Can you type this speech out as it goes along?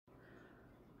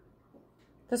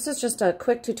This is just a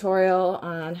quick tutorial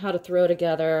on how to throw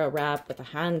together a wrap with a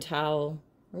hand towel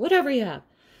or whatever you have.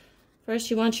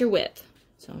 First, you want your width.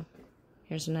 So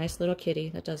here's a nice little kitty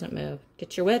that doesn't move.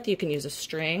 Get your width. You can use a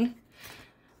string.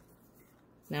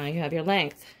 Now you have your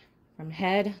length from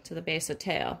head to the base of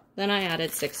tail. Then I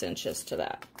added 6 inches to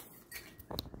that.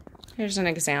 Here's an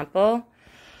example.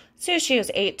 Sushi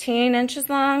is 18 inches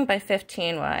long by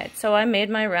 15 wide. So I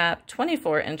made my wrap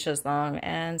 24 inches long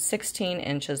and 16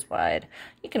 inches wide.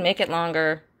 You can make it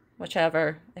longer,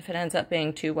 whichever. If it ends up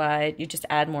being too wide, you just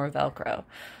add more Velcro.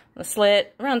 The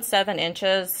slit, around 7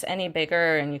 inches, any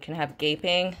bigger, and you can have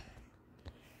gaping.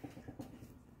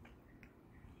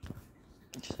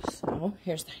 So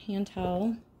here's the hand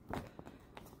towel.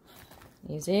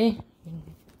 Easy.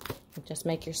 Just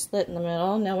make your slit in the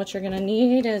middle. Now what you're going to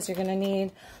need is you're going to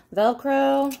need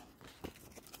Velcro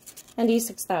and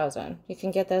E6000. You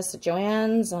can get this at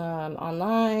Joann's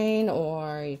online,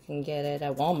 or you can get it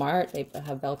at Walmart. They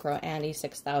have Velcro and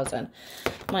E6000.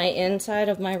 My inside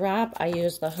of my wrap, I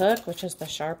use the hook, which is the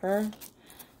sharper.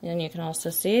 And you can also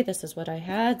see this is what I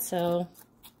had. So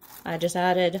I just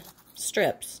added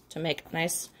strips to make a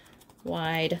nice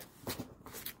wide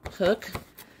hook.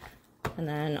 And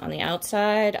then on the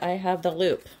outside, I have the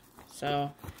loop.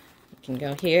 So you can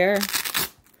go here,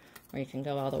 or you can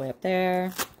go all the way up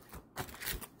there.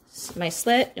 My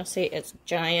slit, you'll see it's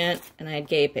giant, and I had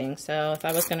gaping. So if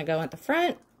I was going to go at the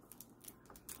front,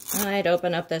 I'd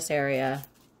open up this area.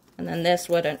 And then this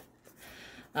wouldn't,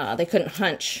 they couldn't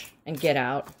hunch and get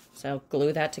out. So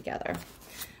glue that together.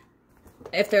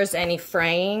 If there's any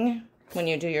fraying when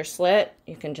you do your slit,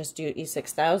 you can just do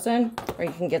E6000, or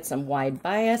you can get some wide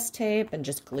bias tape and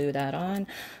just glue that on.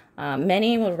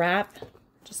 Many will wrap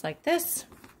just like this.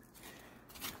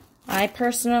 I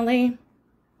personally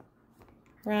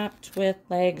wrapped with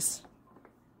legs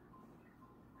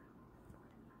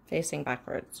facing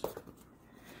backwards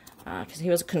because he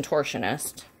was a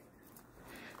contortionist.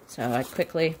 So I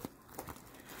quickly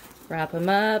wrap him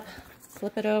up,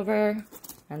 flip it over,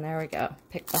 and there we go.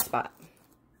 Pick my spot.